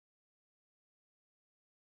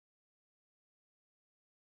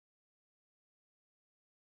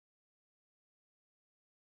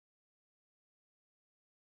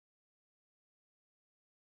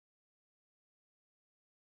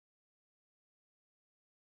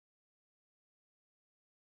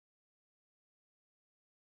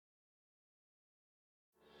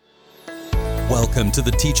Welcome to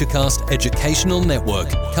the TeacherCast Educational Network,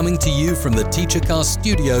 coming to you from the TeacherCast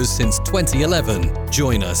studios since 2011.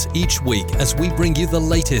 Join us each week as we bring you the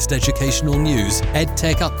latest educational news,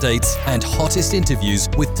 EdTech updates, and hottest interviews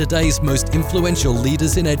with today's most influential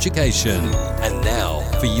leaders in education. And now,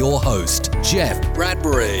 for your host, Jeff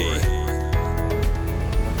Bradbury.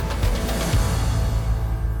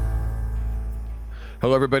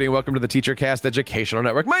 Hello, everybody, and welcome to the TeacherCast Educational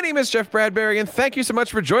Network. My name is Jeff Bradbury, and thank you so much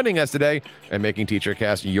for joining us today and making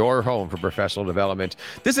TeacherCast your home for professional development.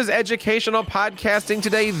 This is Educational Podcasting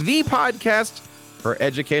Today, the podcast for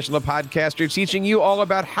educational podcasters, teaching you all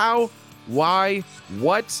about how, why,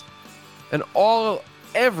 what, and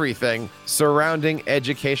everything surrounding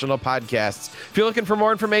educational podcasts. If you're looking for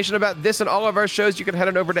more information about this and all of our shows, you can head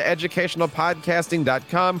on over to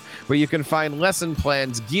educationalpodcasting.com, where you can find lesson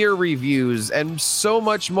plans, gear reviews, and so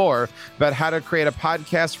much more about how to create a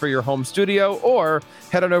podcast for your home studio, or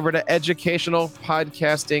head on over to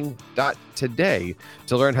educationalpodcasting.today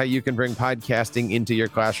to learn how you can bring podcasting into your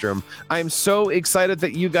classroom. I'm so excited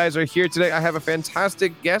that you guys are here today. I have a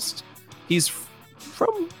fantastic guest. He's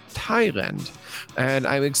from Thailand. And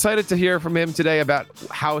I'm excited to hear from him today about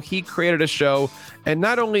how he created a show, and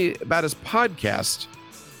not only about his podcast,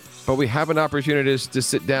 but we have an opportunity to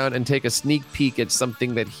sit down and take a sneak peek at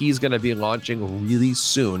something that he's going to be launching really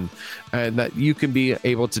soon, and that you can be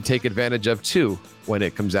able to take advantage of too when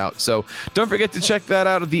it comes out. So don't forget to check that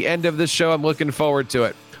out at the end of the show. I'm looking forward to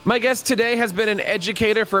it. My guest today has been an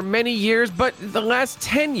educator for many years, but the last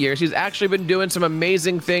 10 years, he's actually been doing some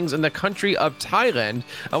amazing things in the country of Thailand.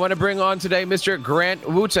 I want to bring on today Mr. Grant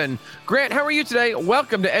Wooten. Grant, how are you today?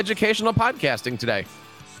 Welcome to Educational Podcasting Today.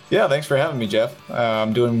 Yeah, thanks for having me, Jeff.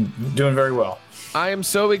 I'm doing very well. I am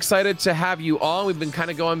so excited to have you on. We've been kind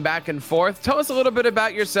of going back and forth. Tell us a little bit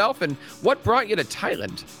about yourself and what brought you to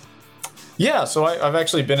Thailand. Yeah, so I've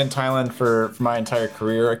actually been in Thailand for my entire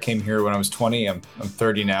career. I came here when I was 20. I'm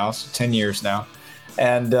 30 now, so 10 years now.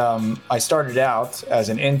 And I started out as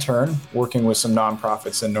an intern working with some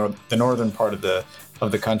nonprofits in the northern part of the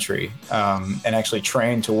country, and actually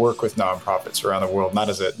trained to work with nonprofits around the world, not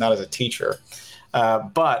as a teacher.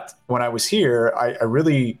 But when I was here, I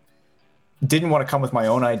really didn't want to come with my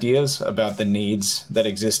own ideas about the needs that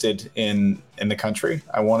existed in the country.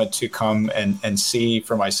 I wanted to come and see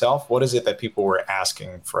for myself, what is it that people were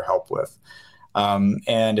asking for help with?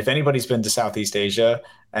 And if anybody's been to Southeast Asia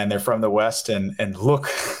and they're from the West and look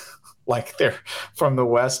like they're from the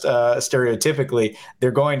West, stereotypically, they're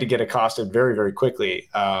going to get accosted very, very quickly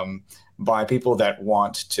by people that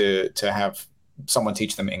want to have someone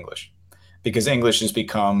teach them English. Because English has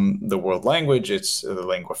become the world language, it's the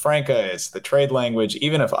lingua franca, it's the trade language.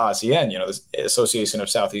 Even if ASEAN, the Association of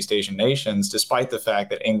Southeast Asian Nations, despite the fact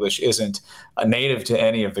that English isn't a native to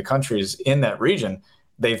any of the countries in that region,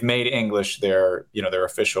 they've made English their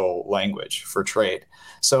official language for trade.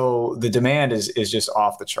 So the demand is just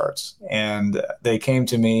off the charts. And they came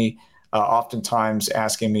to me oftentimes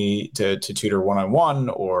asking me to tutor one-on-one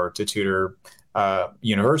or to tutor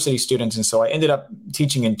university students. And so I ended up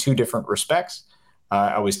teaching in two different respects.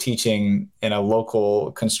 I was teaching in a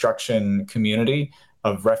local construction community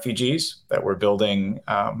of refugees that were building,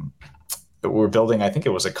 I think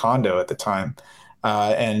it was a condo at the time,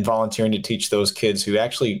 and volunteering to teach those kids who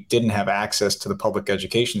actually didn't have access to the public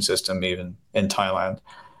education system, even in Thailand.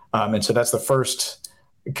 And so that's the first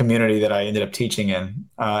community that I ended up teaching in.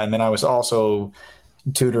 And then I was also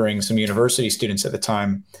tutoring some university students at the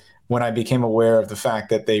time, when I became aware of the fact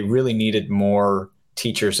that they really needed more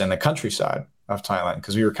teachers in the countryside of Thailand,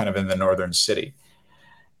 because we were kind of in the northern city.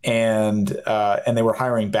 And they were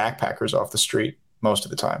hiring backpackers off the street most of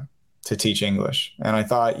the time to teach English. And I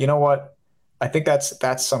thought, you know what? I think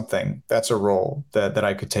that's something, that's a role that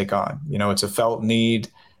I could take on. It's a felt need.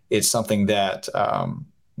 It's something that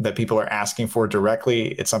people are asking for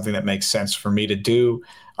directly. It's something that makes sense for me to do.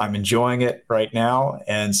 I'm enjoying it right now.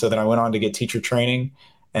 And so then I went on to get teacher training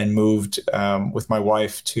and moved with my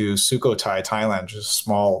wife to Sukhothai, Thailand, which is a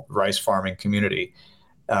small rice farming community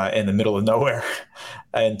in the middle of nowhere.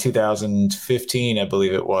 In 2015, I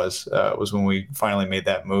believe it was when we finally made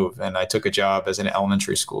that move. And I took a job as an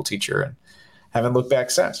elementary school teacher and haven't looked back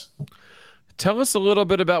since. Tell us a little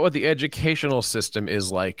bit about what the educational system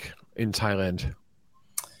is like in Thailand.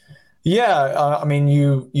 Yeah,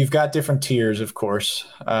 you've got different tiers, of course.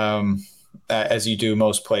 As you do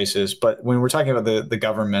most places. But when we're talking about the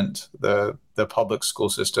government, the public school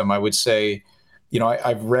system, I would say,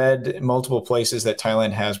 I've read multiple places that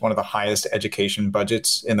Thailand has one of the highest education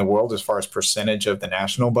budgets in the world as far as percentage of the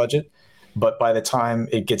national budget. But by the time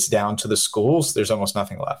it gets down to the schools, there's almost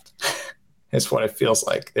nothing left. is what it feels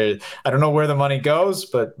like. I don't know where the money goes,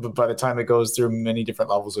 but by the time it goes through many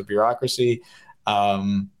different levels of bureaucracy,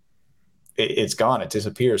 it's gone. It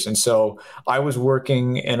disappears. And so I was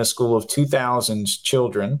working in a school of 2,000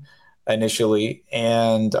 children initially,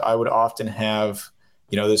 and I would often have,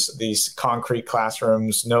 these concrete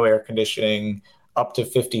classrooms, no air conditioning, up to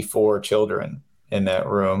 54 children in that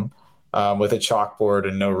room, with a chalkboard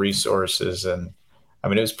and no resources. And I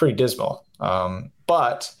mean, it was pretty dismal.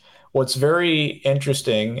 But what's very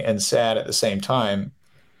interesting and sad at the same time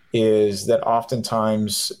is that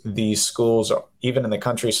oftentimes these schools, even in the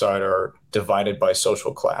countryside, are divided by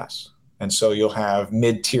social class. And so you'll have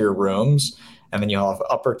mid-tier rooms, and then you'll have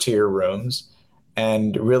upper-tier rooms.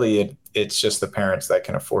 And really, it's just the parents that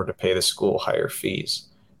can afford to pay the school higher fees.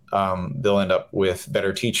 They'll end up with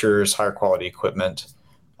better teachers, higher quality equipment,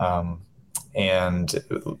 and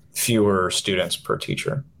fewer students per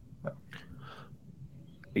teacher.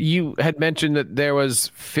 You had mentioned that there was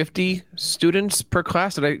 50 students per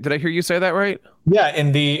class. Did I hear you say that right? Yeah,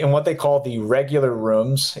 in what they call the regular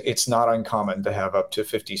rooms, it's not uncommon to have up to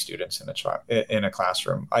 50 students in a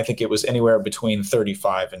classroom. I think it was anywhere between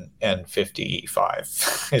 35 and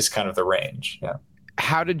 55 is kind of the range. Yeah.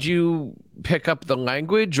 How did you pick up the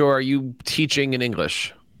language, or are you teaching in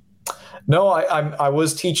English? No, I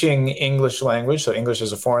was teaching English language, so English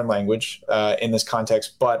is a foreign language in this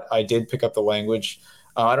context, but I did pick up the language.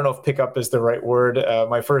 I don't know if pick up is the right word.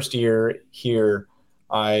 My first year here,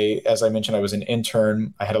 as I mentioned, I was an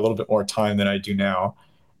intern. I had a little bit more time than I do now,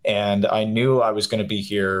 and I knew I was going to be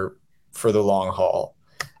here for the long haul.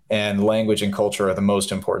 And language and culture are the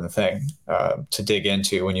most important thing to dig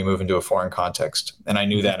into when you move into a foreign context. And I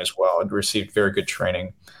knew that as well. I'd received very good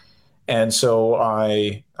training. And so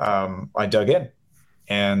I dug in,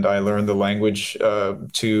 and I learned the language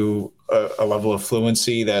to a level of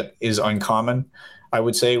fluency that is uncommon, I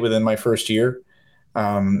would say, within my first year.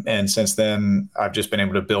 And since then, I've just been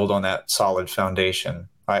able to build on that solid foundation.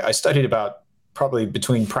 I studied about, probably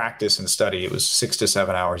between practice and study, it was 6 to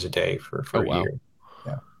 7 hours a day for a year.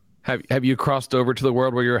 Yeah. Have you crossed over to the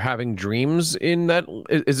world where you're having dreams in that?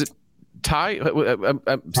 Is it Thai?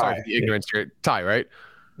 I'm sorry for the ignorance here. Thai, right?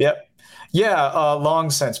 Yep. Yeah, long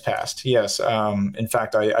since past. Yes. In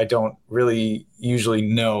fact, I don't really usually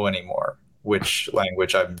know anymore which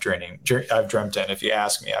language I've dreamt in. If you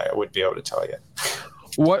ask me, I would be able to tell you.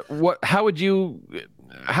 How would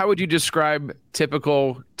you describe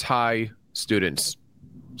typical Thai students?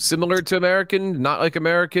 Similar to American, not like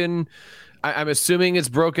American? I'm assuming it's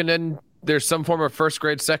broken in. There's some form of first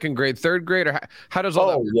grade, second grade, third grade, or how does all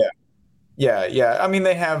that work? Yeah. I mean,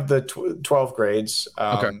 they have the 12 grades.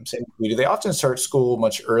 Okay. Same we do. They often start school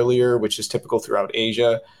much earlier, which is typical throughout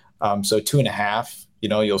Asia. So 2.5,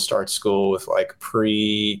 you'll start school with like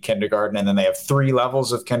pre-kindergarten, and then they have 3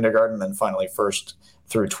 levels of kindergarten, and then finally 1st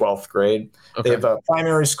through 12th grade. Okay. They have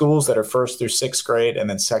primary schools that are 1st through 6th grade, and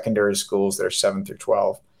then secondary schools that are 7th through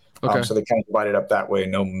 12. Okay. So they kind of divide it up that way.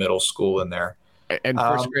 No middle school in there. And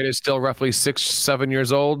first grade is still roughly 6, 7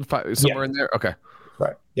 years old, somewhere in there. Okay.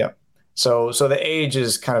 Right. Yeah. So the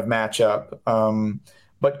ages kind of match up.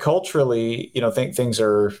 But culturally, things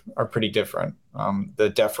are pretty different.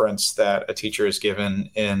 The deference that a teacher is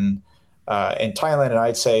given in Thailand, and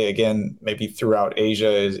I'd say, again, maybe throughout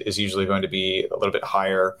Asia, is usually going to be a little bit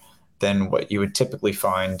higher than what you would typically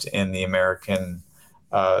find in the American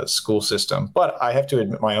school system. But I have to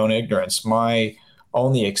admit my own ignorance. My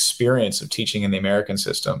only experience of teaching in the American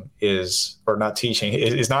system is not teaching.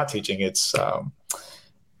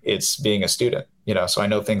 It's being a student, so I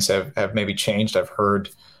know things have maybe changed. I've heard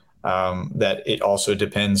that it also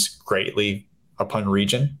depends greatly upon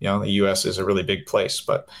region. The U.S. is a really big place,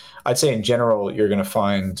 but I'd say in general, you're going to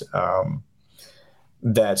find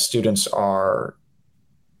that students are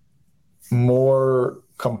more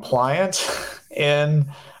compliant in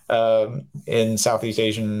Southeast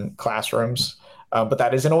Asian classrooms, but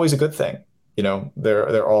that isn't always a good thing.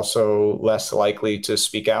 They're also less likely to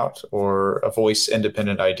speak out or voice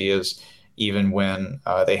independent ideas, even when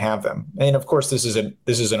they have them. And of course, this is an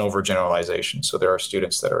overgeneralization. So there are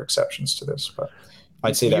students that are exceptions to this, but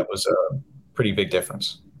I'd say that was a pretty big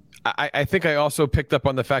difference. I think I also picked up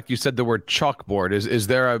on the fact you said the word chalkboard. Is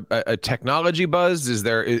there a technology buzz? Does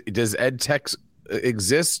EdTech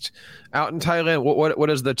exist out in Thailand? What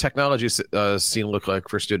does the technology scene look like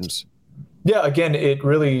for students? Yeah, again, it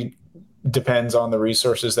really depends on the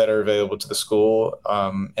resources that are available to the school.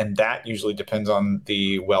 And that usually depends on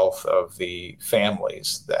the wealth of the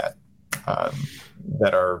families that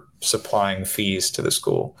are supplying fees to the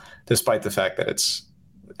school, despite the fact that it's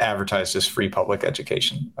advertised as free public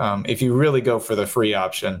education. If you really go for the free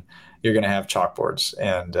option, you're going to have chalkboards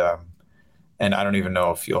and I don't even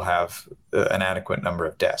know if you'll have an adequate number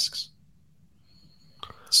of desks.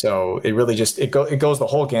 So it really just, it goes the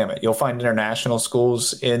whole gamut. You'll find international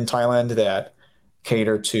schools in Thailand that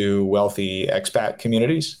cater to wealthy expat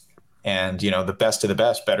communities, and the best of the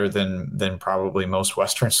best, better than probably most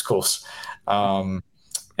Western schools. And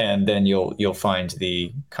then you'll find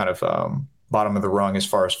the kind of bottom of the rung as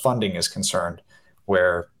far as funding is concerned,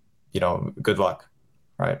 where good luck,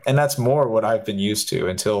 right? And that's more what I've been used to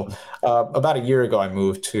until about a year ago. I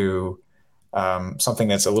moved to something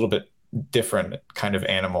that's a little bit different kind of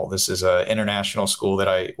animal. This is an international school that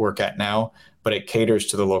I work at now, but it caters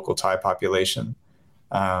to the local Thai population.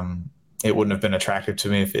 It wouldn't have been attractive to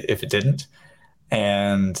me if it didn't.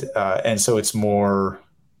 And so it's more,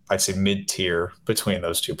 I'd say, mid-tier between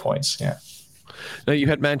those 2 points. Yeah. Now, you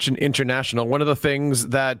had mentioned international. One of the things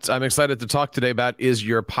that I'm excited to talk today about is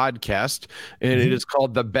your podcast, and it is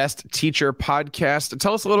called the Best Teacher Podcast.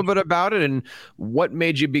 Tell us a little bit about it and what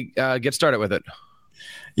made you get started with it.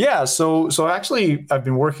 Yeah, so actually, I've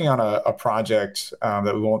been working on a project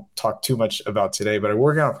that we won't talk too much about today, but I'm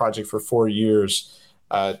working on a project for 4 years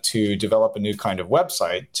to develop a new kind of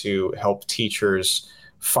website to help teachers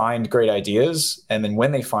find great ideas, and then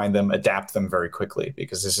when they find them, adapt them very quickly,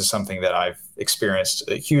 because this is something that I've experienced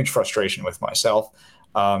a huge frustration with myself,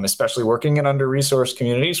 especially working in under-resourced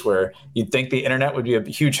communities where you'd think the internet would be a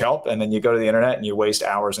huge help, and then you go to the internet and you waste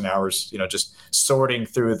hours and hours, just sorting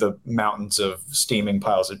through the mountains of steaming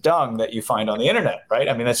piles of dung that you find on the internet, right?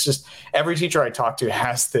 I mean, that's just, every teacher I talk to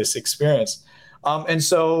has this experience. And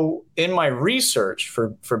so in my research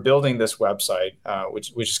for building this website,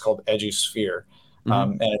 which is called EduSphere,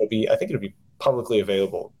 and I think it'll be publicly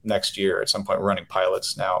available next year at some point. We're running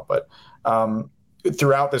pilots now, but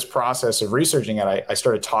throughout this process of researching it, I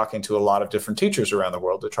started talking to a lot of different teachers around the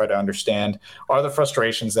world to try to understand, are the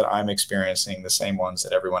frustrations that I'm experiencing the same ones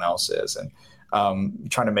that everyone else is,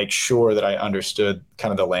 and trying to make sure that I understood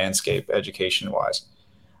kind of the landscape education-wise.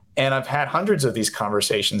 And I've had hundreds of these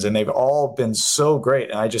conversations, and they've all been so great.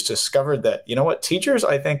 And I just discovered that, teachers,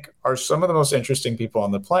 I think, are some of the most interesting people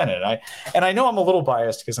on the planet. And I know I'm a little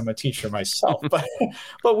biased because I'm a teacher myself,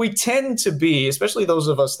 but we tend to be, especially those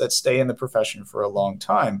of us that stay in the profession for a long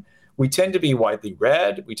time, we tend to be widely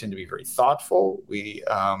read. We tend to be very thoughtful. We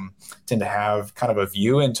tend to have kind of a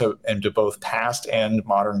view into both past and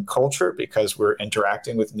modern culture, because we're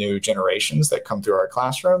interacting with new generations that come through our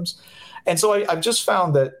classrooms. And so I've just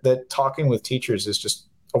found that talking with teachers is just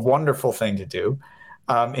a wonderful thing to do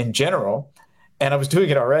in general. And I was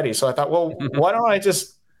doing it already. So I thought, well, why don't I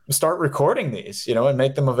just start recording these, and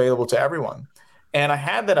make them available to everyone? And I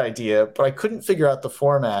had that idea, but I couldn't figure out the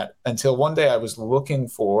format until one day I was looking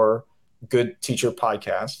for good teacher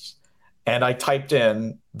podcasts. And I typed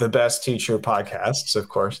in the best teacher podcasts, of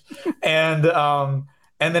course. And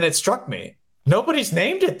then it struck me, nobody's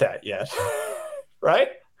named it that yet, right?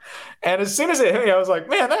 And as soon as it hit me, I was like,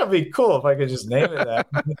 man, that would be cool if I could just name it that.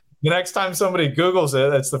 The next time somebody Googles it,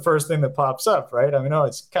 that's the first thing that pops up, right? I mean,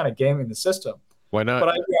 it's kind of gaming the system. Why not?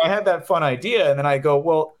 But I had that fun idea, and then I go,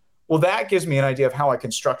 well, that gives me an idea of how I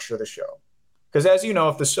can structure the show. Because as you know,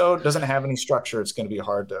 if the show doesn't have any structure, it's going to be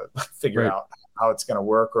hard to figure out how it's going to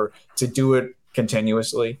work or to do it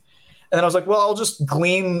continuously. And then I was like, well, I'll just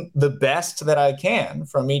glean the best that I can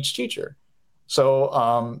from each teacher.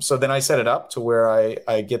 So then I set it up to where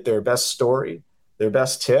I get their best story, their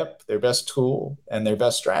best tip, their best tool, and their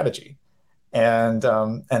best strategy. And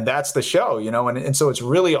that's the show, and so it's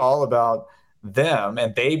really all about them,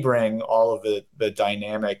 and they bring all of the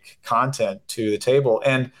dynamic content to the table.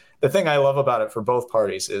 And the thing I love about it for both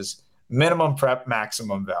parties is minimum prep,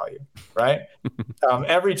 maximum value, right?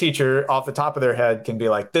 Every teacher off the top of their head can be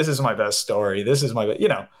like, this is my best story. This is my,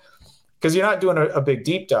 because you're not doing a big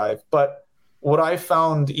deep dive. But what I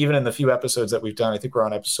found, even in the few episodes that we've done, I think we're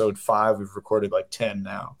on episode 5, we've recorded like 10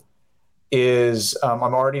 now, is I'm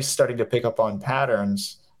already starting to pick up on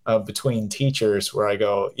patterns between teachers where I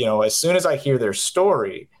go, as soon as I hear their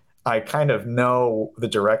story, I kind of know the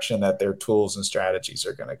direction that their tools and strategies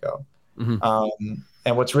are going to go.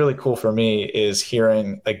 And what's really cool for me is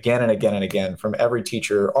hearing again and again and again from every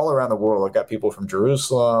teacher all around the world. I've got people from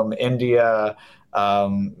Jerusalem, India,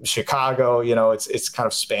 Chicago, it's kind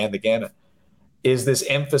of spanned the gamut, is this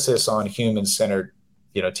emphasis on human-centered,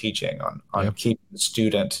 teaching, on keeping the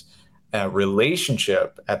student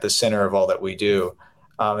relationship at the center of all that we do.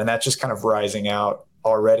 And that's just kind of rising out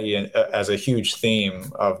already as a huge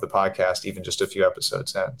theme of the podcast, even just a few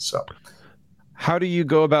episodes in. So how do you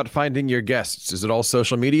go about finding your guests? Is it all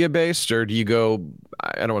social media based, or do you go,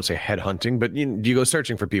 I don't want to say headhunting, but do you go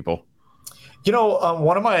searching for people?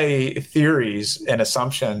 One of my theories and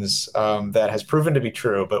assumptions that has proven to be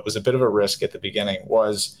true, but was a bit of a risk at the beginning,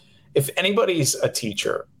 was if anybody's a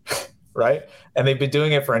teacher, right, and they've been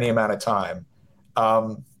doing it for any amount of time,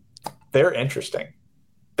 they're interesting.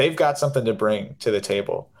 They've got something to bring to the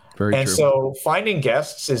table. Very and true. So finding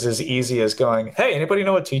guests is as easy as going, hey, anybody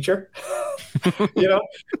know a teacher?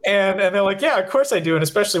 And they're like, yeah, of course I do. And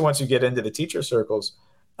especially once you get into the teacher circles.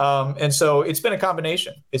 And so it's been a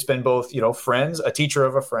combination. It's been both, friends, a teacher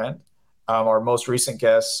of a friend. Our most recent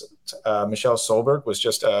guest, Michelle Solberg, was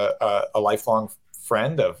just a lifelong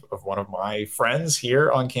friend of one of my friends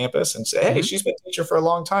here on campus, and say, hey, she's been a teacher for a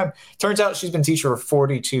long time. Turns out she's been a teacher for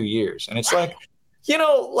 42 years. And it's like,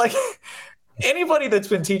 anybody that's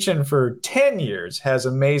been teaching for 10 years has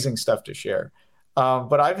amazing stuff to share.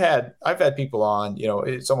 But I've had people on,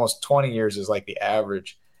 it's almost 20 years is like the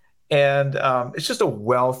average. And it's just a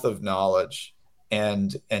wealth of knowledge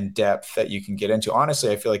and depth that you can get into.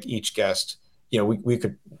 Honestly, I feel like each guest, we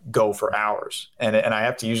could go for hours, and I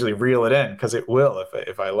have to usually reel it in because it will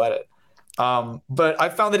if I let it. But I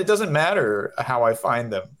found that it doesn't matter how I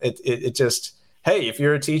find them. It just, hey, if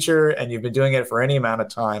you're a teacher and you've been doing it for any amount of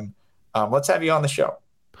time, let's have you on the show.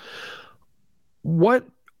 What,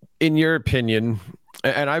 in your opinion,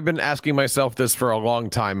 and I've been asking myself this for a long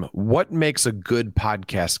time, what makes a good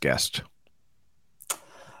podcast guest?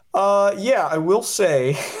 Yeah, I will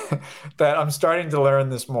say that I'm starting to learn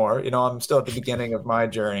this more. I'm still at the beginning of my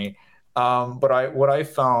journey. But what I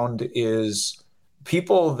found is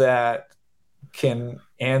people that can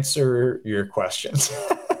answer your questions.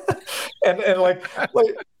 and like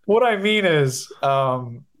what I mean is,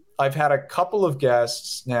 I've had a couple of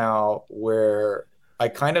guests now where I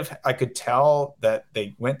could tell that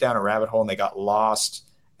they went down a rabbit hole and they got lost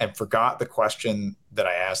and forgot the question that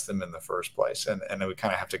I asked them in the first place. And then we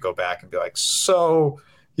kind of have to go back and be like, so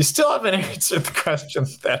you still haven't answered the question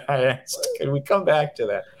that I asked. Can we come back to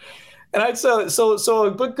that? And I'd say, so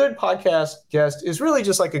a good podcast guest is really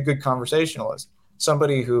just like a good conversationalist,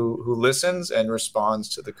 somebody who listens and responds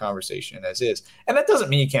to the conversation as is. And that doesn't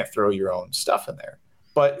mean you can't throw your own stuff in there,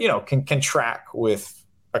 but, can track with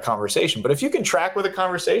a conversation. But if you can track with a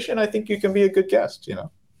conversation, I think you can be a good guest,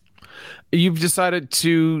 You've decided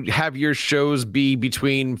to have your shows be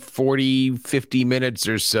between 40, 50 minutes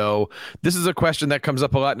or so. This is a question that comes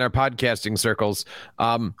up a lot in our podcasting circles.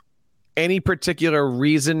 Any particular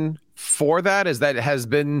reason for that? Has that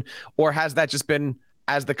just been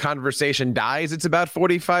as the conversation dies, it's about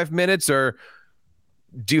 45 minutes? Or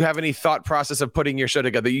do you have any thought process of putting your show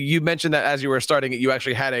together? You mentioned that as you were starting it, you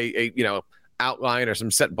actually had a outline or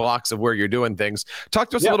some set blocks of where you're doing things.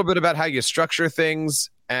 Talk to us a little bit about how you structure things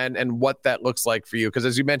and what that looks like for you. Because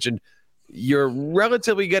as you mentioned, you're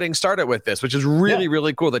relatively getting started with this, which is really,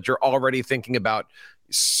 really cool that you're already thinking about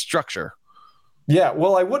structure. Yeah,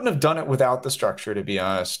 well, I wouldn't have done it without the structure, to be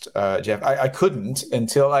honest, Jeff. I couldn't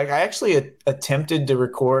until I actually attempted to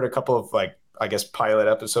record a couple of pilot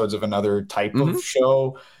episodes of another type of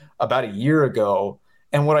show about a year ago.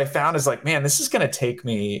 And what I found is man, this is going to take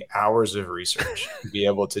me hours of research to be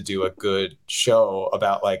able to do a good show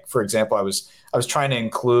about, for example, I was trying to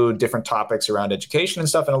include different topics around education and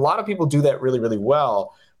stuff. And a lot of people do that really, really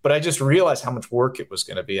well. But I just realized how much work it was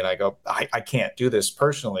going to be. And I go, I can't do this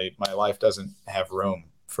personally. My life doesn't have room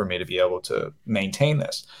for me to be able to maintain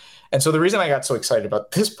this. And so the reason I got so excited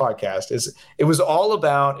about this podcast is it was all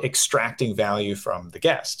about extracting value from the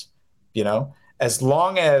guest, As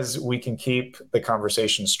long as we can keep the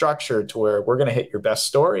conversation structured to where we're going to hit your best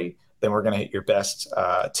story, then we're going to hit your best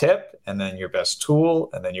tip, and then your best tool,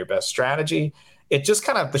 and then your best strategy. It just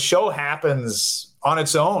the show happens on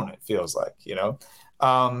its own, it feels like,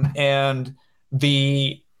 and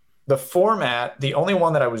the format, the only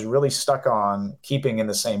one that I was really stuck on keeping in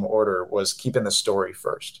the same order was keeping the story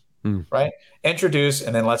first, right? Introduce,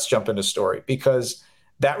 and then let's jump into story, because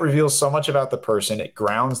that reveals so much about the person. It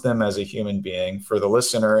grounds them as a human being for the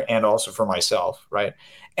listener and also for myself, right?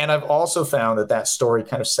 And I've also found that story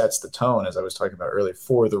kind of sets the tone, as I was talking about earlier,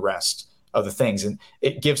 for the rest of the things. And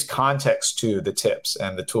it gives context to the tips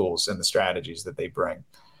and the tools and the strategies that they bring.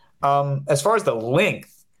 As far as the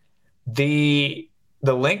length, the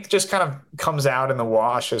length just kind of comes out in the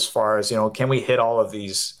wash as far as, can we hit all of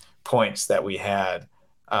these points that we had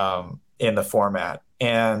in the format?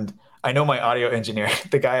 And I know my audio engineer,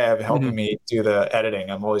 the guy I have helping me do the editing,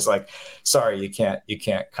 I'm always like, sorry, you can't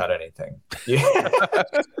cut anything.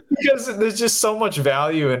 Because there's just so much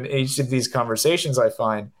value in each of these conversations, I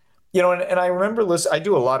find. And I remember I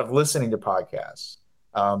do a lot of listening to podcasts.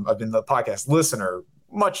 I've been the podcast listener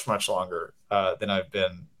much, much longer than I've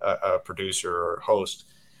been a producer or host.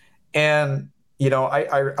 And,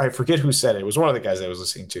 I forget who said it. It was one of the guys I was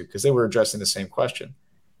listening to because they were addressing the same question.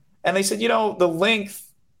 And they said, the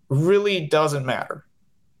length really doesn't matter.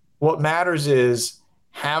 What matters is,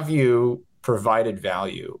 have you provided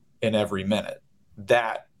value in every minute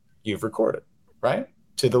that you've recorded, right?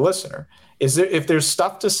 To the listener. If there's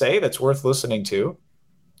stuff to say that's worth listening to,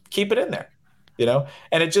 keep it in there,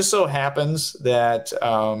 And it just so happens that,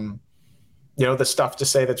 the stuff to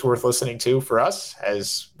say that's worth listening to for us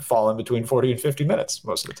has fallen between 40 and 50 minutes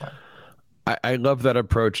most of the time. I love that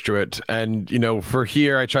approach to it. And, for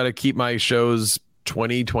here, I try to keep my shows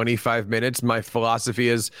 20, 25 minutes. My philosophy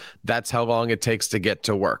is that's how long it takes to get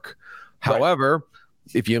to work. Right. However,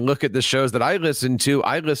 if you look at the shows that I listen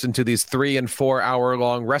to these 3 and 4 hour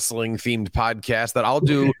long wrestling themed podcasts that I'll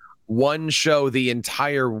do one show the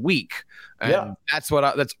entire week. And that's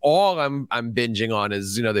all I'm binging on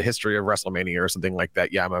is, the history of WrestleMania or something like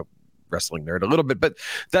that. Yeah, I'm a wrestling nerd a little bit, but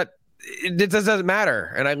it doesn't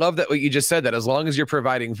matter. And I love that what you just said, that as long as you're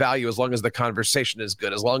providing value, as long as the conversation is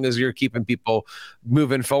good, as long as you're keeping people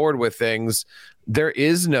moving forward with things, there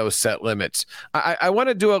is no set limit. I want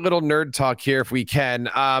to do a little nerd talk here if we can.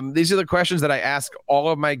 These are the questions that I ask all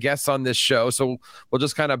of my guests on this show. So we'll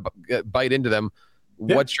just kind of bite into them.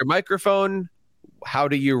 Yeah. What's your microphone? How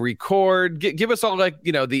do you record? Give us all the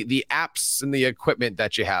apps and the equipment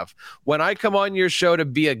that you have. When I come on your show to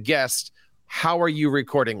be a guest, how are you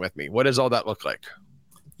recording with me? What does all that look like?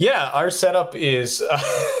 Yeah, our setup is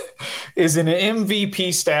in an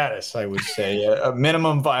MVP status, I would say, a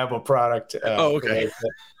minimum viable product. Okay.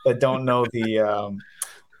 That don't know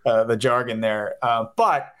the jargon there.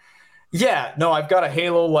 But yeah, no, I've got a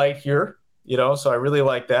halo light here, so I really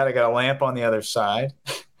like that. I got a lamp on the other side.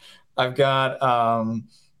 I've got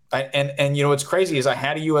what's crazy is I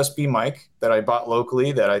had a USB mic that I bought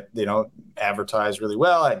locally that I advertised really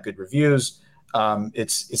well. I had good reviews.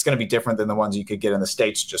 It's going to be different than the ones you could get in the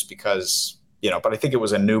States just because but I think it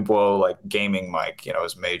was a Nubo gaming mic. It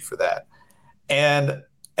was made for that. And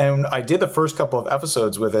I did the first couple of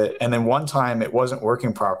episodes with it, and then one time it wasn't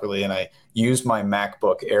working properly, and I used my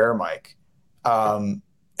MacBook Air mic.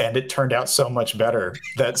 And it turned out so much better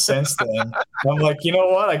that since then, I'm like, you know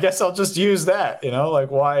what? I guess I'll just use that,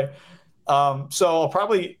 why? So I'll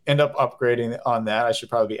probably end up upgrading on that. I should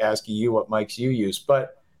probably be asking you what mics you use.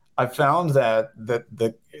 But I found that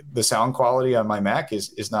the sound quality on my Mac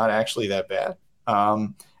is not actually that bad.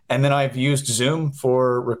 And then I've used Zoom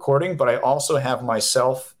for recording, but I also have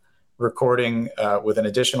myself recording with an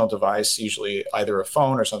additional device, usually either a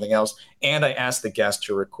phone or something else. And I ask the guest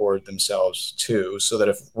to record themselves too, so that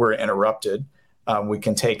if we're interrupted, we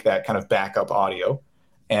can take that kind of backup audio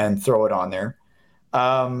and throw it on there.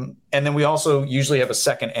 And then we also usually have a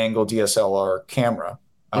second angle DSLR camera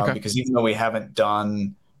because even though we haven't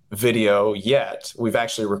done video yet, we've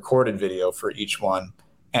actually recorded video for each one.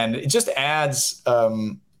 And it just adds,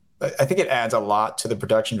 I think it adds a lot to the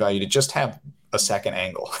production value to just have a second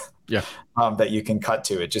angle. Yeah. That you can cut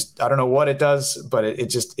to. It just, I don't know what it does, but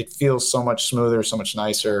it feels so much smoother, so much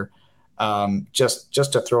nicer. Just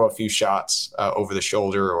to throw a few shots over the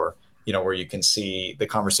shoulder, or where you can see the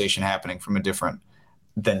conversation happening from a different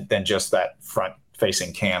than just that front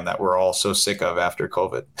facing cam that we're all so sick of after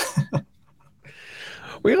COVID.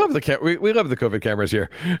 We love we love the COVID cameras here.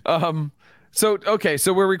 So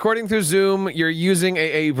we're recording through Zoom. You're using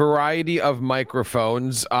a variety of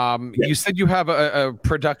microphones. You said you have a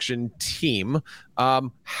production team.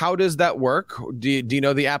 How does that work? Do you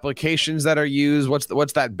know the applications that are used?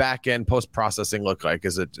 What's that back end post processing look like?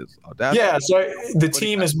 Is it Audacity? Yeah, so the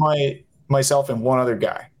team is myself and one other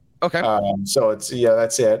guy. Okay. So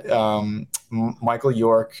that's it. Michael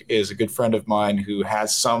York is a good friend of mine who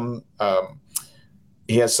has some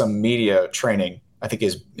media training. I think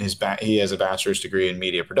he has a bachelor's degree in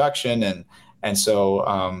media production, and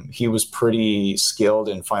so he was pretty skilled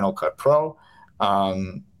in Final Cut Pro,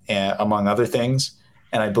 and among other things.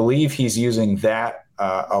 And I believe he's using that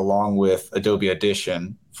along with Adobe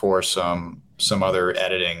Audition for some other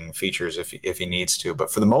editing features if he needs to.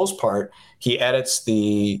 But for the most part, he edits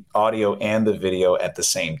the audio and the video at the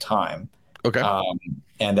same time. Okay.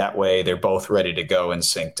 And that way they're both ready to go and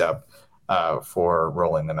synced up for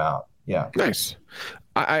rolling them out. Yeah. Nice.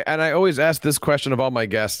 I always ask this question of all my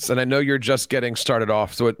guests, and I know you're just getting started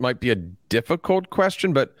off, so it might be a difficult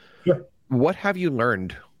question, but sure. What have you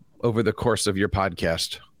learned over the course of your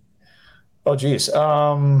podcast? Oh, geez.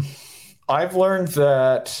 I've learned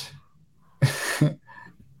that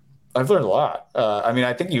I've learned a lot.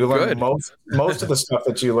 I think you learn most of the stuff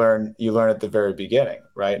that you learn at the very beginning,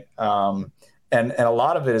 right? And a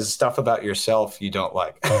lot of it is stuff about yourself you don't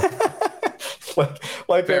like.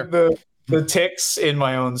 like the tics in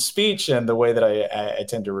my own speech and the way that I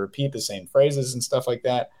tend to repeat the same phrases and stuff like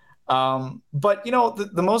that. But you know,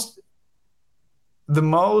 the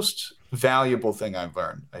most valuable thing I've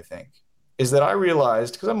learned, I think, is that I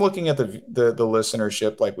realized, because I'm looking at the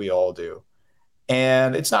listenership like we all do,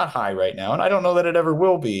 and it's not high right now, and I don't know that it ever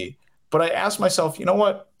will be. But I asked myself, you know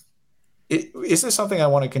what? Is this something I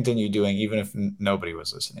want to continue doing, even if nobody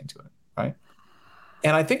was listening to it, right?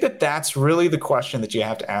 And I think that that's really the question that you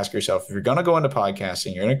have to ask yourself. If you're going to go into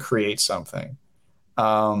podcasting, you're going to create something.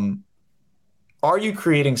 Are you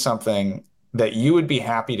creating something that you would be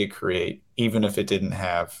happy to create, even if it didn't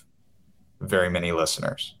have very many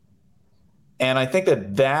listeners? And I think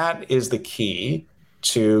that that is the key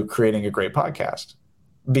to creating a great podcast,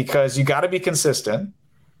 because you got to be consistent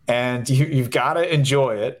and you've got to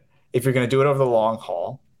enjoy it if you're going to do it over the long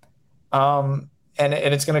haul. And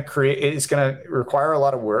it's going to require a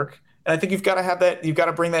lot of work. And I think you've got to have that, you've got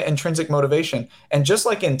to bring that intrinsic motivation. And just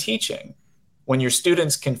like in teaching, when your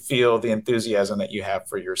students can feel the enthusiasm that you have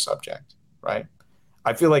for your subject, right?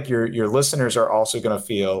 I feel like your listeners are also going to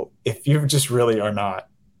feel, if you just really are not,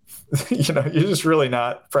 you know, you're just really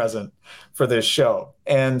not present for this show.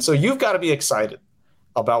 And so you've got to be excited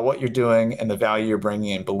about what you're doing and the value you're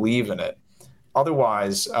bringing and believe in it.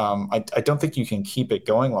 Otherwise, I don't think you can keep it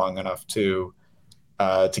going long enough to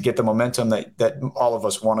get the momentum that all of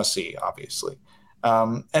us want to see, obviously.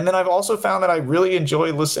 And then I've also found that I really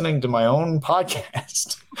enjoy listening to my own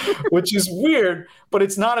podcast, which is weird, but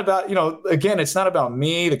it's not about, you know, again, it's not about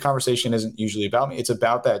me. The conversation isn't usually about me. It's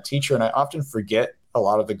about that teacher. And I often forget a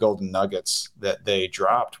lot of the golden nuggets that they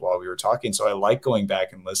dropped while we were talking. So I like going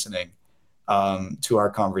back and listening to our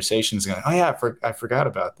conversations and going, oh yeah, I forgot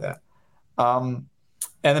about that.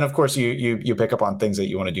 And then of course you pick up on things that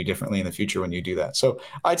you want to do differently in the future when you do that. So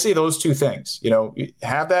I'd say those two things, you know,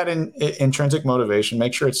 have that intrinsic motivation,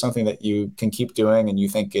 make sure it's something that you can keep doing and you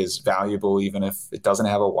think is valuable, even if it doesn't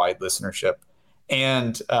have a wide listenership.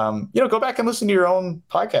 And, you know, go back and listen to your own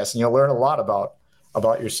podcast and you'll learn a lot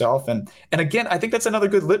about yourself. And again, I think that's another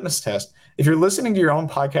good litmus test. If you're listening to your own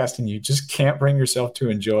podcast and you just can't bring yourself to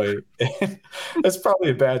enjoy it, that's probably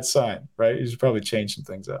a bad sign, right? You should probably change some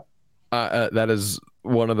things up. That is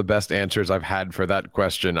one of the best answers I've had for that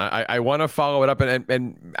question. I want to follow it up,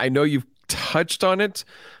 and I know you've touched on it,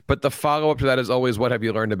 but the follow-up to that is always, what have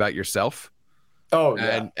you learned about yourself? Oh,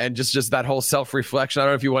 yeah. And just that whole self-reflection. I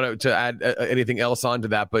don't know if you want to add anything else onto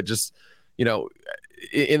that, but just, you know,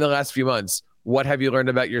 in the last few months, what have you learned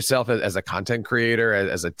about yourself as a content creator,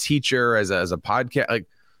 as a teacher, as a podcast? Like,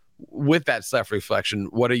 with that self-reflection,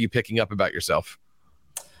 what are you picking up about yourself?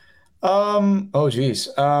 Oh geez.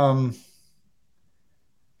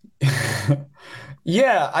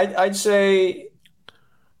 Yeah, I'd say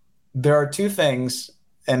there are two things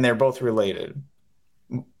and they're both related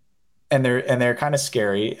and they're kind of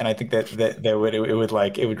scary. And I think that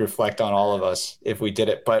it would reflect on all of us if we did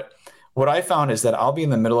it. But what I found is that I'll be in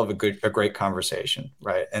the middle of a great conversation,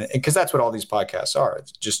 right? And because that's what all these podcasts are.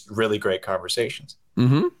 It's just really great conversations.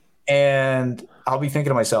 Mm-hmm. And I'll be thinking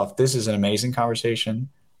to myself, this is an amazing conversation.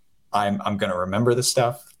 I'm going to remember the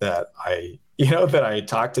stuff that I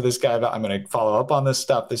talked to this guy about. I'm going to follow up on this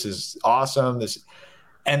stuff. This is awesome.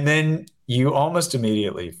 And then you almost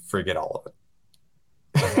immediately forget all of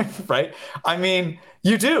it, right? I mean,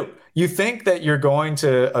 you do. You think that you're going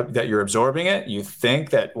to, that you're absorbing it. You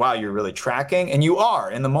think that, wow, you're really tracking, and you are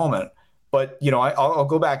in the moment. But, you know, I'll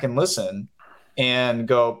go back and listen and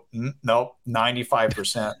go, nope,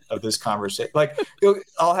 95% of this conversation. Like,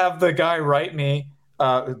 I'll have the guy write me.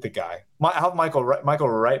 I'll have Michael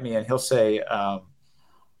write me, and he'll say,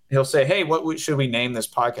 hey, what should we name this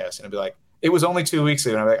podcast? And I'll be like, it was only 2 weeks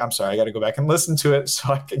ago. And I'm like, I'm sorry, I got to go back and listen to it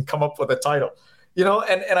so I can come up with a title, you know?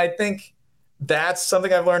 And I think that's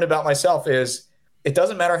something I've learned about myself is it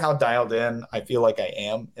doesn't matter how dialed in I feel like I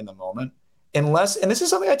am in the moment, unless, and this is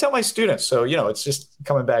something I tell my students. So, you know, it's just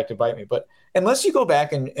coming back to bite me, but unless you go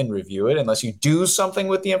back and review it, unless you do something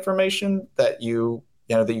with the information that you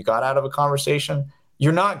got out of a conversation,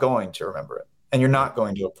 you're not going to remember it, and you're not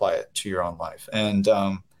going to apply it to your own life.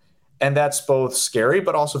 And that's both scary,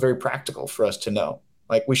 but also very practical for us to know.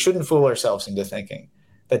 Like, we shouldn't fool ourselves into thinking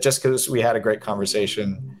that just because we had a great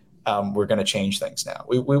conversation, we're going to change things now.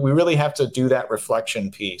 We really have to do that reflection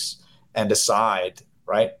piece and decide,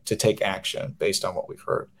 right, to take action based on what we've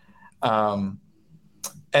heard. And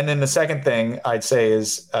then the second thing I'd say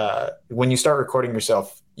is when you start recording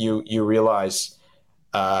yourself, you realize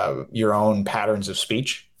your own patterns of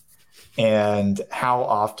speech and how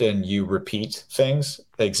often you repeat things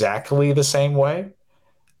exactly the same way.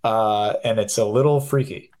 And it's a little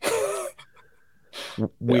freaky.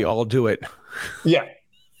 We all do it. Yeah.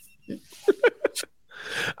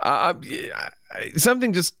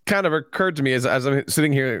 Something just kind of occurred to me as I'm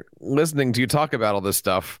sitting here listening to you talk about all this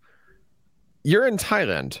stuff. You're in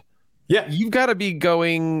Thailand. Yeah. You've got to be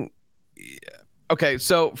going. Okay,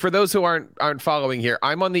 so for those who aren't following here,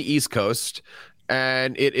 I'm on the East Coast,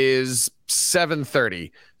 and it is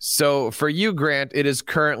 7:30. So for you, Grant, it is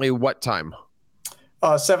currently what time?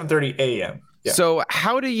 7:30 a.m. Yeah. So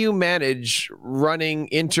how do you manage running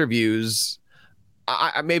interviews?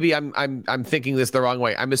 Maybe I'm thinking this the wrong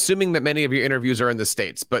way. I'm assuming that many of your interviews are in the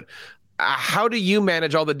States, but how do you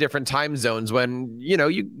manage all the different time zones when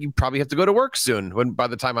you probably have to go to work soon? When by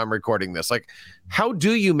the time I'm recording this, like, how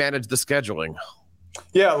do you manage the scheduling?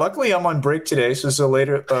 Yeah, luckily I'm on break today, so it's a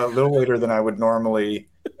little later than I would normally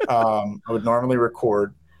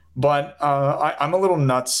record. But I'm a little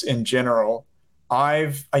nuts in general.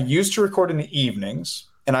 I used to record in the evenings,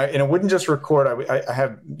 and it wouldn't just record. I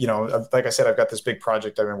have, like I said, I've got this big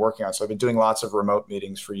project I've been working on, so I've been doing lots of remote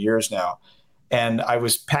meetings for years now, and I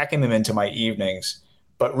was packing them into my evenings.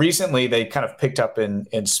 But recently, they kind of picked up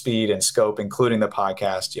in speed and scope, including the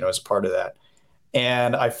podcast, as part of that.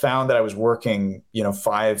 And I found that I was working,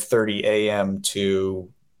 5:30 a.m.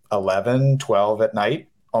 to 11, 12 at night,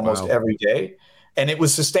 almost every day. And it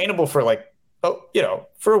was sustainable for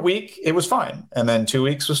for a week, it was fine. And then 2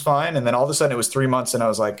 weeks was fine. And then all of a sudden it was 3 months and I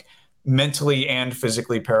was like mentally and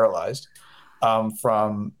physically paralyzed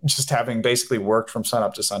from just having basically worked from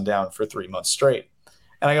sunup to sundown for 3 months straight.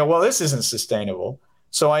 And I go, well, this isn't sustainable.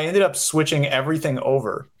 So I ended up switching everything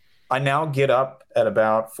over. I now get up at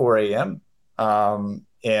about 4 a.m.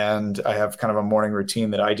 And I have kind of a morning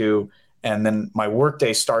routine that I do. And then my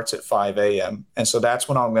workday starts at 5 a.m. And so that's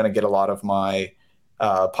when I'm going to get a lot of my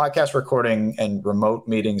podcast recording and remote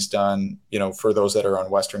meetings done, for those that are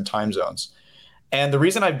on Western time zones. And the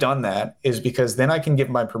reason I've done that is because then I can give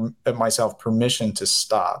myself permission to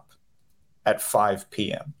stop at 5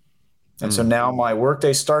 p.m. And so now my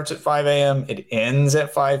workday starts at 5 a.m., it ends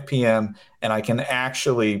at 5 p.m., and I can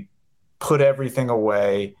actually put everything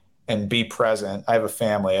away and be present. I have a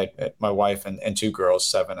family, my wife and two girls,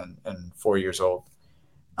 7 and 4 years old,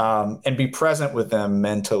 and be present with them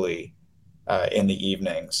mentally in the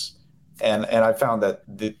evenings. And I found that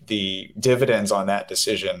the dividends on that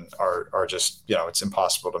decision are just, it's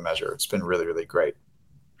impossible to measure. It's been really, really great.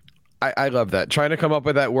 I love that. Trying to come up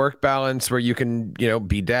with that work balance where you can,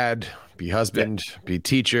 be dad, be husband, be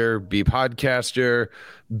teacher, be podcaster,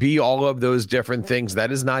 be all of those different things.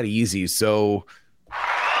 That is not easy. So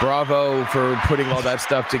bravo for putting all that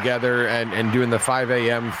stuff together and doing the 5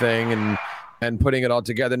 a.m. thing and putting it all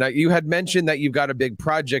together. Now, you had mentioned that you've got a big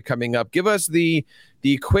project coming up. Give us the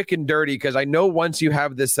quick and dirty, because I know once you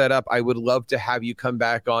have this set up, I would love to have you come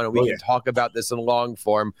back on and we can talk about this in long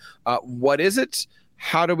form. What is it?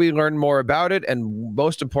 How do we learn more about it? And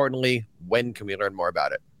most importantly, when can we learn more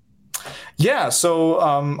about it? Yeah. So,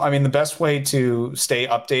 the best way to stay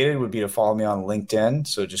updated would be to follow me on LinkedIn.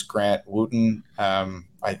 So just Grant Wooten. On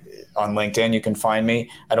LinkedIn, you can find me.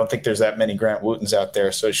 I don't think there's that many Grant Wootens out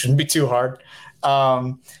there, so it shouldn't be too hard.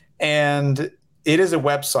 And it is a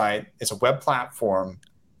website. It's a web platform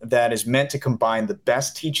that is meant to combine the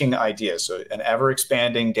best teaching ideas. So an ever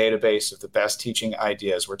expanding database of the best teaching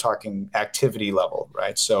ideas. We're talking activity level,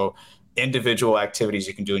 right? So individual activities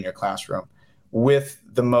you can do in your classroom with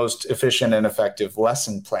the most efficient and effective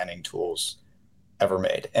lesson planning tools ever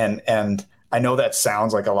made. And I know that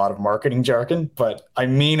sounds like a lot of marketing jargon, but I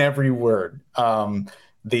mean every word.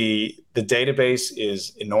 The database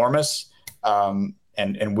is enormous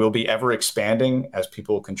and will be ever expanding as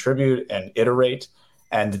people contribute and iterate.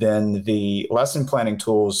 And then the lesson planning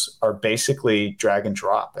tools are basically drag and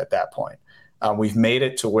drop at that point. We've made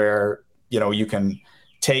it to where, you can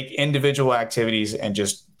take individual activities and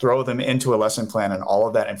just throw them into a lesson plan, and all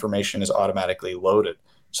of that information is automatically loaded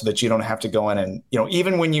so that you don't have to go in and,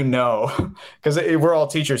 even when because we're all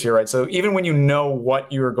teachers here, right? So even when you know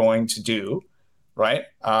what you're going to do, right?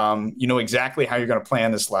 You know exactly how you're going to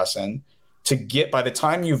plan this lesson by the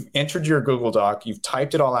time you've entered your Google Doc, you've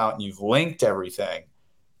typed it all out and you've linked everything.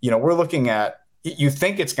 We're looking at, you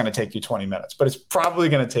think it's going to take you 20 minutes, but it's probably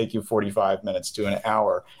going to take you 45 minutes to an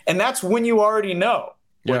hour. And that's when you already know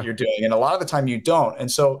what you're doing. And a lot of the time you don't. And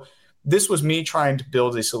so this was me trying to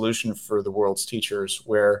build a solution for the world's teachers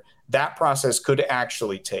where that process could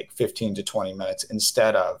actually take 15 to 20 minutes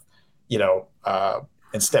instead of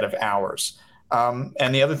hours.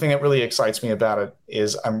 And the other thing that really excites me about it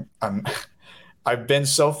is I've been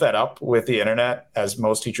so fed up with the internet, as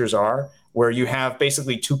most teachers are, where you have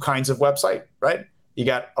basically two kinds of website, right? You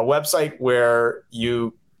got a website where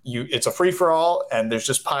you it's a free for all, and there's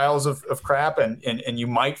just piles of crap, and you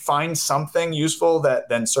might find something useful that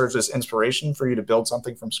then serves as inspiration for you to build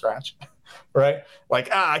something from scratch, right? Like,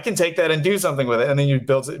 I can take that and do something with it, and then you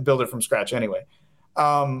build it from scratch anyway.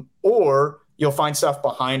 Or you'll find stuff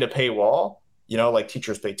behind a paywall, like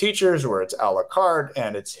Teachers Pay Teachers, where it's a la carte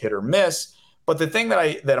and it's hit or miss. But the thing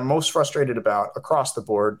that I'm most frustrated about across the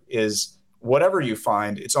board is whatever you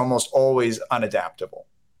find, it's almost always unadaptable,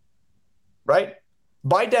 right?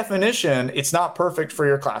 By definition, it's not perfect for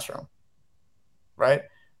your classroom, right?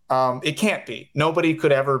 It can't be. Nobody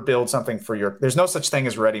could ever build something there's no such thing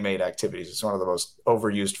as ready-made activities. It's one of the most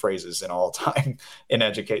overused phrases in all time in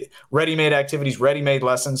education. Ready-made activities, ready-made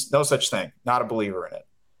lessons, no such thing. Not a believer in it.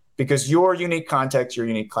 Because your unique context, your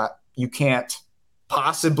unique class, you can't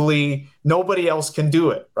possibly, nobody else can do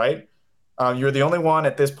it, right? You're the only one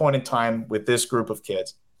at this point in time with this group of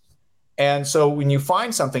kids. And so when you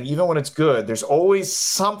find something, even when it's good, there's always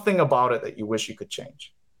something about it that you wish you could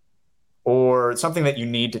change, or something that you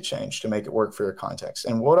need to change to make it work for your context.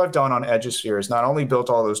 And what I've done on Edusphere is not only built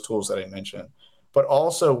all those tools that I mentioned, but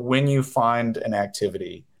also when you find an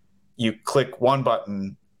activity, you click one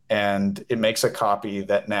button and it makes a copy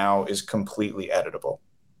that now is completely editable,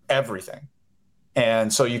 everything.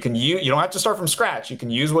 And so you don't have to start from scratch. You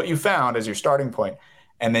can use what you found as your starting point,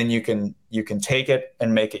 and then you can take it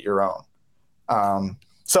and make it your own.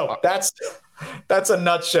 So that's a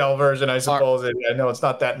nutshell version, I suppose. I know it's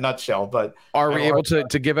not that nutshell, but are we able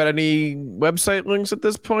to give out any website links at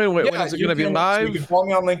this point? When is it going to be live? You can follow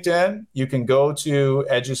me on LinkedIn. You can go to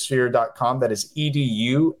edusphere.com. That is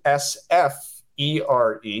EDUSFERE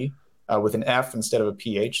with an F instead of a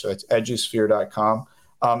PH. So that's edusphere.com.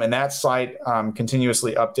 And that site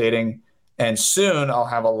continuously updating. And soon I'll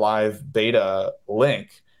have a live beta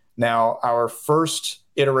link. Now, our first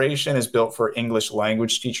iteration is built for English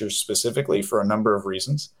language teachers specifically for a number of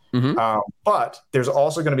reasons. Mm-hmm. But there's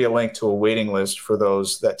also going to be a link to a waiting list for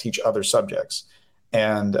those that teach other subjects.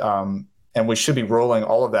 And we should be rolling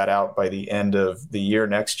all of that out by the end of the year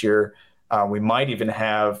next year. We might even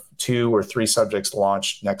have 2 or 3 subjects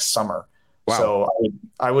launched next summer. Wow. So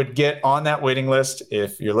I would get on that waiting list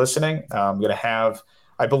if you're listening.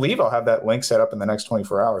 I believe I'll have that link set up in the next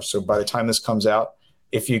 24 hours. So by the time this comes out,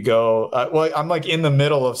 if you go, I'm like in the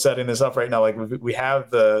middle of setting this up right now. Like we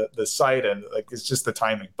have the site, and like it's just the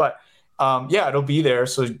timing. But it'll be there.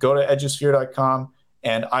 So go to edusphere.com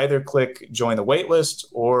and either click join the waitlist,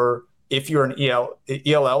 or if you're an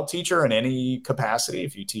ELL teacher in any capacity,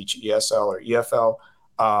 if you teach ESL or EFL,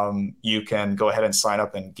 you can go ahead and sign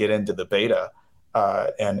up and get into the beta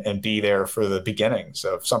and be there for the beginnings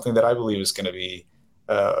of something that I believe is going to be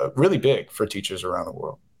really big for teachers around the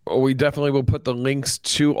world. Well, we definitely will put the links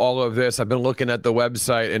to all of this. I've been looking at the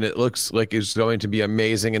website, and it looks like it's going to be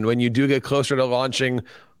amazing. And when you do get closer to launching,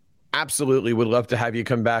 absolutely would love to have you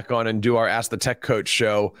come back on and do our Ask the Tech Coach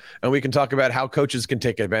show, and we can talk about how coaches can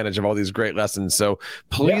take advantage of all these great lessons. So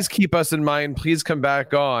please keep us in mind. Please come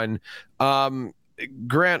back on.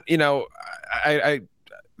 Grant, I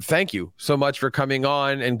thank you so much for coming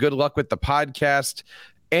on, and good luck with the podcast.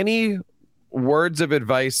 Any words of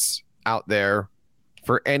advice out there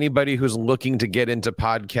for anybody who's looking to get into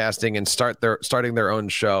podcasting and starting their own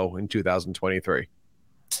show in 2023?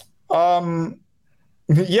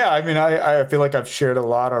 Yeah, I mean, I feel like I've shared a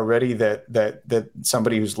lot already that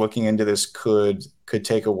somebody who's looking into this could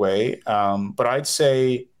take away. But I'd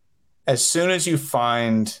say as soon as you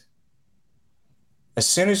find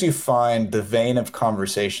the vein of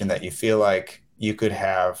conversation that you feel like you could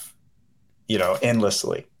have,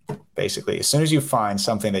 endlessly, basically, as soon as you find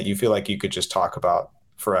something that you feel like you could just talk about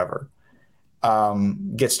forever,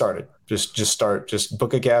 get started. Just start. Just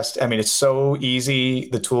book a guest. I mean, it's so easy.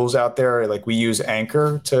 The tools out there, like we use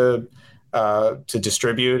Anchor to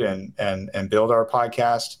distribute and build our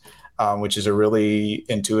podcast, which is a really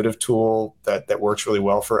intuitive tool that works really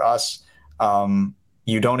well for us.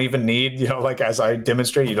 You don't even need, like as I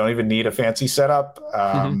demonstrate, you don't even need a fancy setup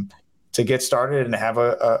to get started and have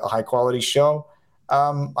a high quality show.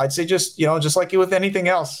 I'd say just like with anything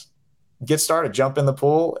else, get started, jump in the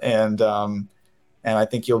pool, and I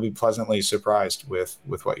think you'll be pleasantly surprised with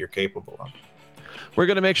what you're capable of. We're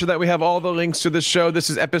going to make sure that we have all the links to the show. This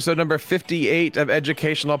is episode number 58 of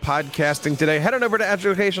Educational Podcasting Today. Head on over to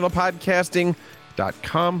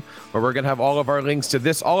educationalpodcasting.com, where we're going to have all of our links to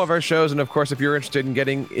this, all of our shows. And of course, if you're interested in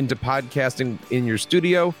getting into podcasting in your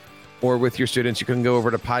studio or with your students, you can go over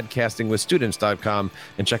to podcastingwithstudents.com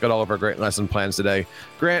and check out all of our great lesson plans today.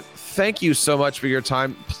 Grant, thank you so much for your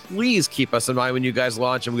time. Please keep us in mind when you guys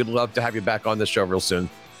launch, and we'd love to have you back on the show real soon.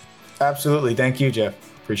 Absolutely. Thank you, Jeff.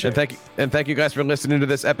 Appreciate it. And thank you guys for listening to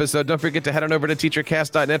this episode. Don't forget to head on over to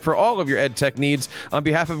teachercast.net for all of your ed tech needs. On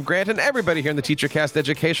behalf of Grant and everybody here in the TeacherCast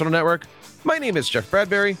Educational Network, my name is Jeff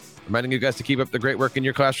Bradbury, reminding you guys to keep up the great work in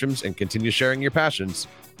your classrooms and continue sharing your passions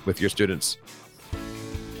with your students.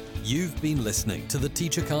 You've been listening to the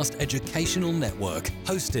TeacherCast Educational Network,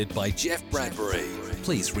 hosted by Jeff Bradbury.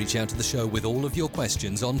 Please reach out to the show with all of your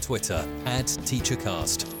questions on Twitter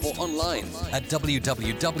 @TeacherCast or online at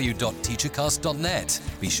www.teachercast.net.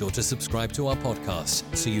 Be sure to subscribe to our podcast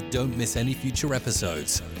so you don't miss any future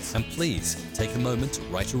episodes. And please take a moment to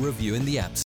write a review in the App